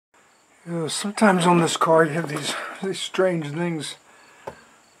Sometimes on this car you have these strange things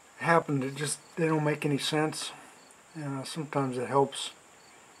happen that they don't make any sense. Sometimes it helps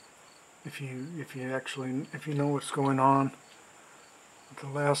if you know what's going on. The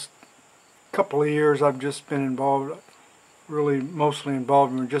last couple of years I've just been involved, mostly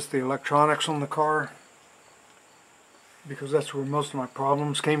involved in just the electronics on the car, because that's where most of my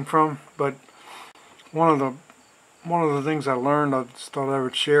problems came from. But one of the things I learned, I just thought I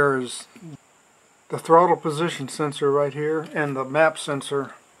would share, is the throttle position sensor right here and the MAP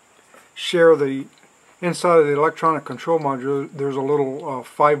sensor share the inside of the electronic control module. There's a little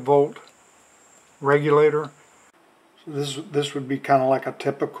 5-volt regulator. So this would be kind of like a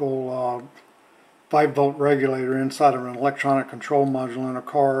typical 5-volt regulator inside of an electronic control module in a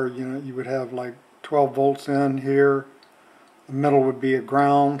car. You would have like 12 volts in here. The middle would be a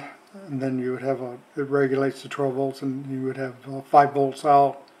ground, and then you would have it regulates the 12 volts, and you would have 5 volts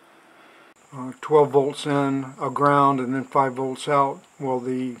out, 12 volts in, a ground, and then 5 volts out. Well,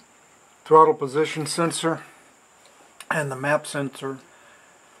 the throttle position sensor and the MAP sensor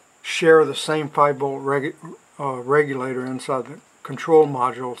share the same 5-volt regulator inside the control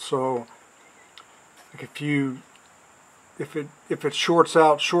module. So like if it shorts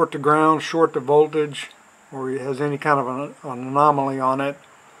out, short to ground, short to voltage, or it has any kind of an anomaly on it,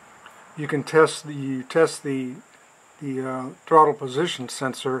 you can test the throttle position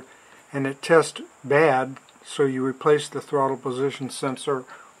sensor, and it tests bad, so you replace the throttle position sensor,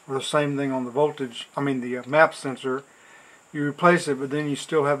 or the same thing on the MAP sensor. You replace it, but then you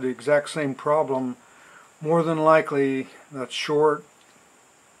still have the exact same problem. More than likely that's short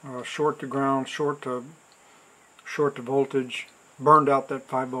to ground, short to voltage, burned out that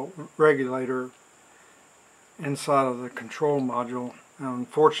 5-volt regulator inside of the control module. And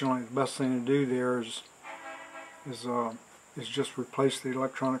unfortunately, the best thing to do there is just replace the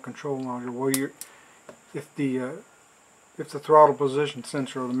electronic control module. Well, if the throttle position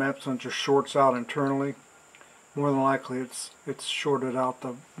sensor or the MAP sensor shorts out internally, more than likely it's shorted out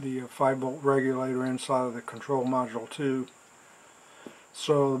the 5-volt regulator inside of the control module too.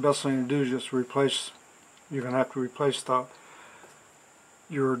 So the best thing to do is just replace. You're going to have to replace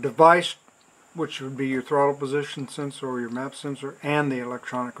your device, which would be your throttle position sensor or your MAP sensor, and the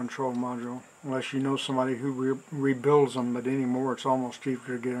electronic control module, unless you know somebody who rebuilds them. But anymore it's almost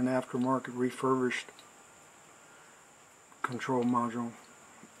cheaper to get an aftermarket refurbished control module.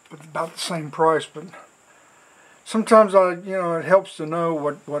 It's about the same price, but sometimes it helps to know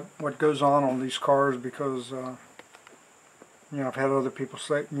what goes on these cars, because I've had other people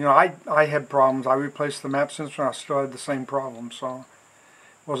say, I had problems. I replaced the MAP sensor and I still had the same problem. So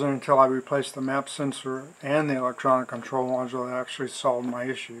it wasn't until I replaced the MAP sensor and the electronic control module that I actually solved my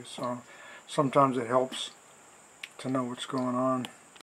issue. So sometimes it helps to know what's going on.